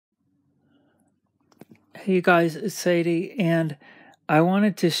Hey you guys, it's Sadie, and I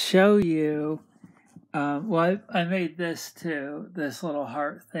wanted to show you. I made this too, this little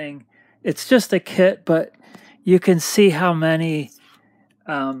heart thing. It's just a kit, but you can see how many.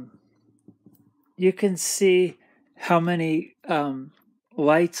 Um, you can see how many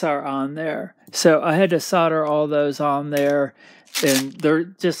lights are on there. So I had to solder all those on there, and they're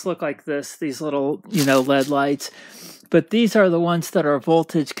just look like this. These little, LED lights, but these are the ones that are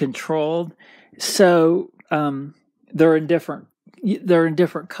voltage controlled. So they're in different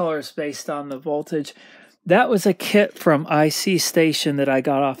colors based on the voltage. That was a kit from IC Station that I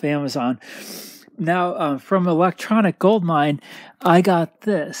got off Amazon. Now from Electronic Goldmine, I got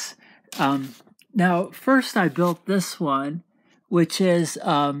this. Now first I built this one, which is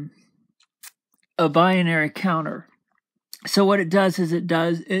a binary counter. So what it does is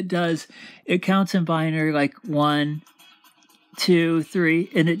it counts in binary like 1, 2, 3,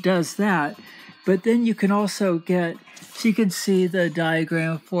 and it does that. But then you can also get, so you can see the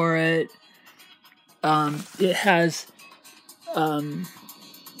diagram for it. It has 2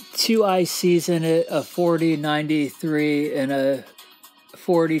 ICs in it, a 4093 and a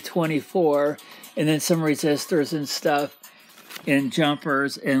 4024, and then some resistors and stuff, and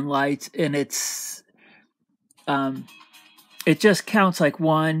jumpers and lights, and it just counts like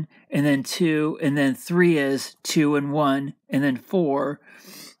 1 and then 2, and then 3 is 2 and 1, and then 4,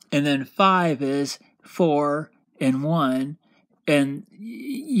 and then 5 is 4 and 1. And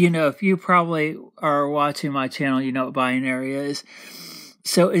if you probably are watching my channel, you know what binary is.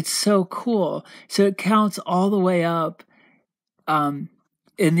 So it's so cool. So it counts all the way up in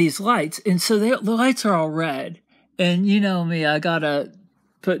these lights, and so the lights are all red. And you know me, I gotta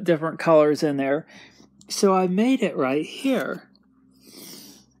put different colors in there. So I made it right here.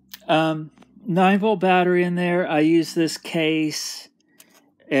 9-volt battery in there. I use this case,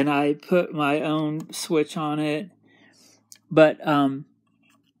 and I put my own switch on it. But then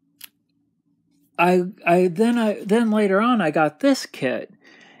later on I got this kit,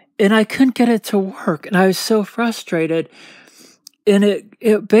 and I couldn't get it to work, and I was so frustrated. And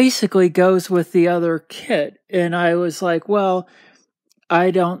it basically goes with the other kit, and I was like, well,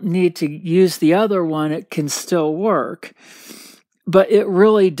 I don't need to use the other one. It can still work. But it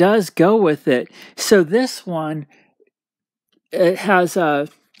really does go with it. So this one, it has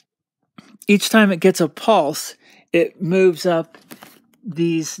each time it gets a pulse, it moves up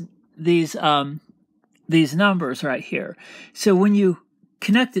these numbers right here. So when you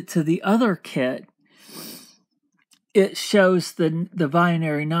connect it to the other kit, it shows the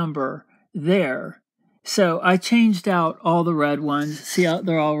binary number there. So I changed out all the red ones. See how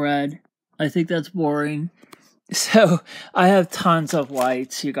they're all red? I think that's boring. So I have tons of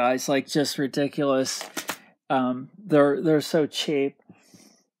whites, you guys, like just ridiculous. They're so cheap.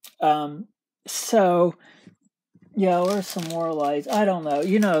 So yeah, where's some more lights? I don't know.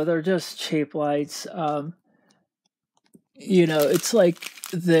 They're just cheap lights. It's like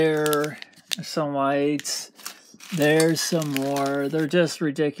there's some lights. There's some more. They're just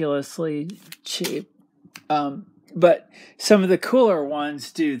ridiculously cheap. But some of the cooler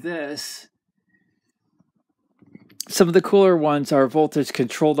ones do this. Some of the cooler ones are voltage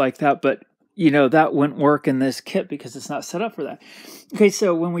controlled like that, but that wouldn't work in this kit because it's not set up for that. Okay,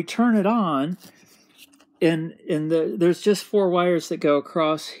 so when we turn it on, there's just 4 wires that go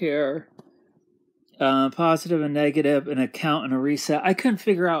across here, positive and negative, and a count and a reset. I couldn't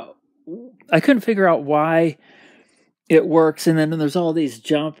figure out why it works, and then there's all these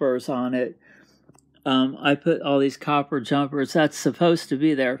jumpers on it. I put all these copper jumpers. That's supposed to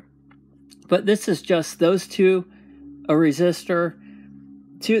be there, but this is just those two, a resistor.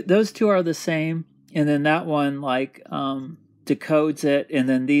 Those two are the same, and then that one decodes it, and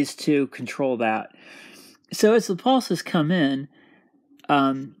then these two control that. So as the pulses come in,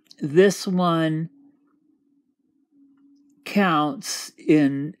 this one counts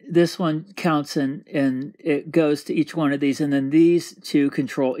in, and it goes to each one of these, and then these two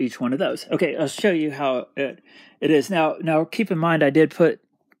control each one of those. Okay, I'll show you how it is. Now keep in mind I did put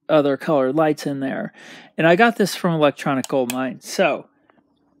other colored lights in there, and I got this from Electronic Goldmine. So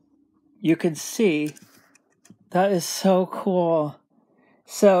you can see that is so cool.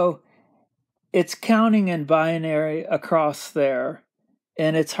 So it's counting in binary across there,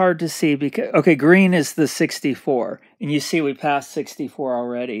 and it's hard to see because, okay, green is the 64, and you see we passed 64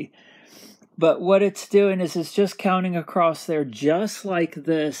 already. But what it's doing is it's just counting across there just like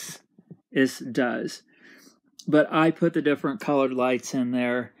this does. But I put the different colored lights in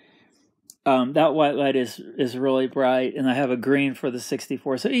there. That white light is really bright, and I have a green for the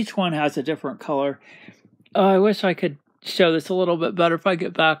 64. So each one has a different color. Oh, I wish I could show this a little bit better if I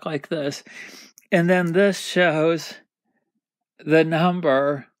get back like this. And then this shows the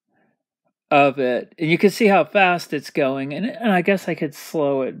number of it. And you can see how fast it's going. And I guess I could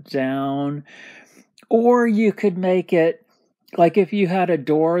slow it down. Or you could make it like if you had a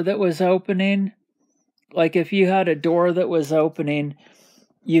door that was opening. Like if you had a door that was opening,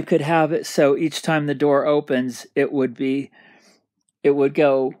 you could have it so each time the door opens, it would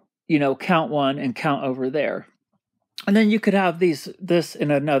go, count one and count over there. And then you could have this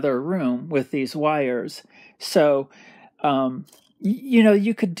in another room with these wires. So,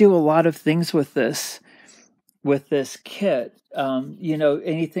 you could do a lot of things with this kit.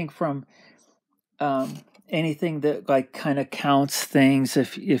 Anything from anything that like kind of counts things.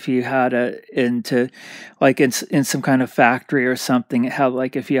 If you had in some kind of factory or something, it had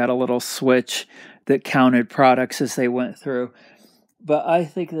like if you had a little switch that counted products as they went through. But I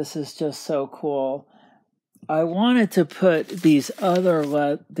think this is just so cool. I wanted to put these other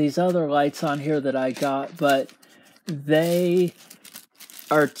lights on here that I got, but they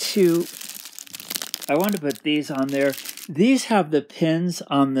are too. I wanted to put these on there. These have the pins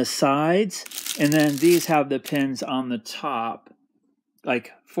on the sides, and then these have the pins on the top,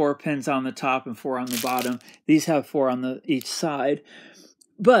 like 4 pins on the top and 4 on the bottom. These have 4 on each side,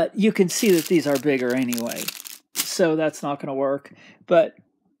 but you can see that these are bigger anyway, so that's not going to work. But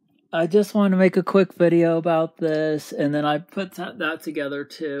I just wanted to make a quick video about this, and then I put that together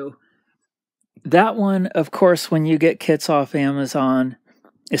too. That one, of course, when you get kits off Amazon,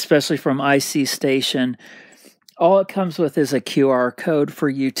 especially from IC Station, all it comes with is a QR code for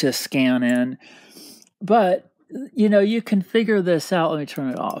you to scan in. But, you can figure this out. Let me turn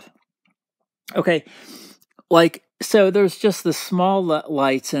it off. Okay, so there's just the small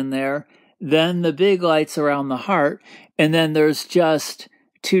lights in there, then the big lights around the heart, and then there's just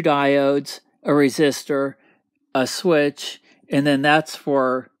 2 diodes, a resistor, a switch, and then that is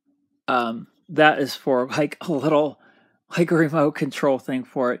for like a little like a remote control thing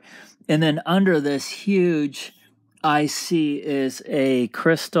for it. And then under this huge IC is a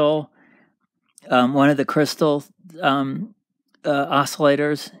crystal, one of the crystal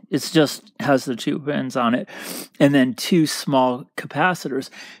oscillators. It just has the 2 pins on it, and then 2 small capacitors.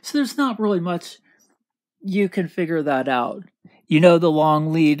 So there's not really much. You can figure that out. The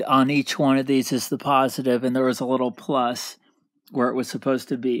long lead on each one of these is the positive, and there was a little plus where it was supposed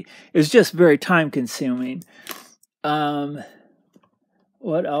to be. It's just very time consuming. What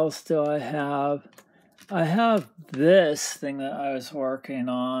else do I have? I have this thing that I was working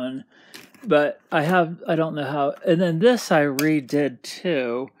on, but I don't know how. And then this I redid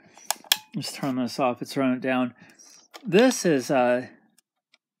too. Just turn this off. It's running down. This is,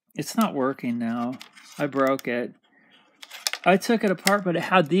 it's not working now. I broke it. I took it apart, but it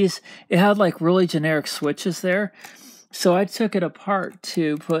had like really generic switches there. So I took it apart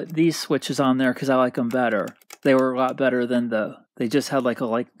to put these switches on there because I like them better. They were a lot better than they just had like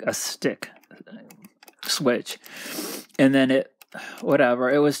a stick switch. And then whatever.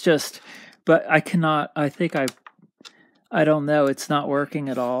 It was just, but I don't know. It's not working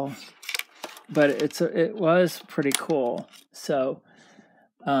at all. But it was pretty cool. So,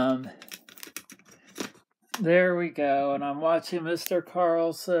 there we go, and I'm watching Mr.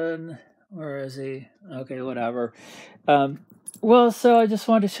 Carlson. Where is he? Okay, whatever. Well, so I just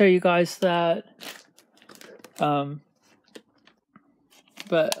wanted to show you guys that. But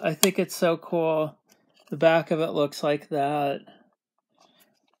I think it's so cool. The back of it looks like that.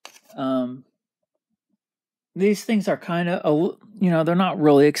 These things are kind of, they're not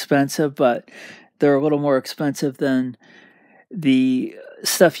really expensive, but they're a little more expensive than the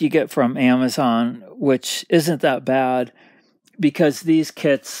stuff you get from Amazon, which isn't that bad because these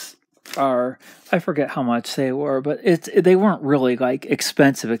kits are, I forget how much they were, but they weren't really like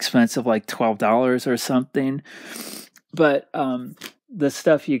expensive like $12 or something. But the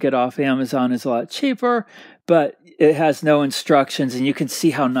stuff you get off Amazon is a lot cheaper, but it has no instructions, and you can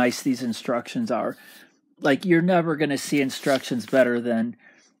see how nice these instructions are. Like, you're never going to see instructions better than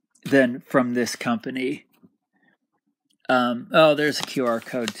from this company. Oh, there's a QR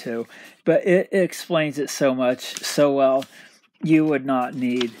code too, but it explains it so well. You would not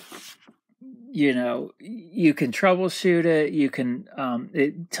need, you can troubleshoot it. You can,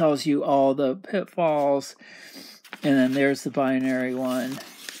 it tells you all the pitfalls, and then there's the binary one.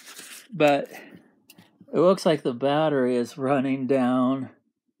 But it looks like the battery is running down.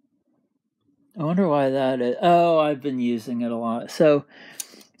 I wonder why that is. Oh, I've been using it a lot. So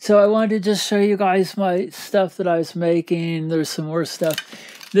I wanted to just show you guys my stuff that I was making. There's some more stuff.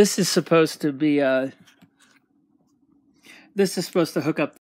 This is supposed to be this is supposed to hook up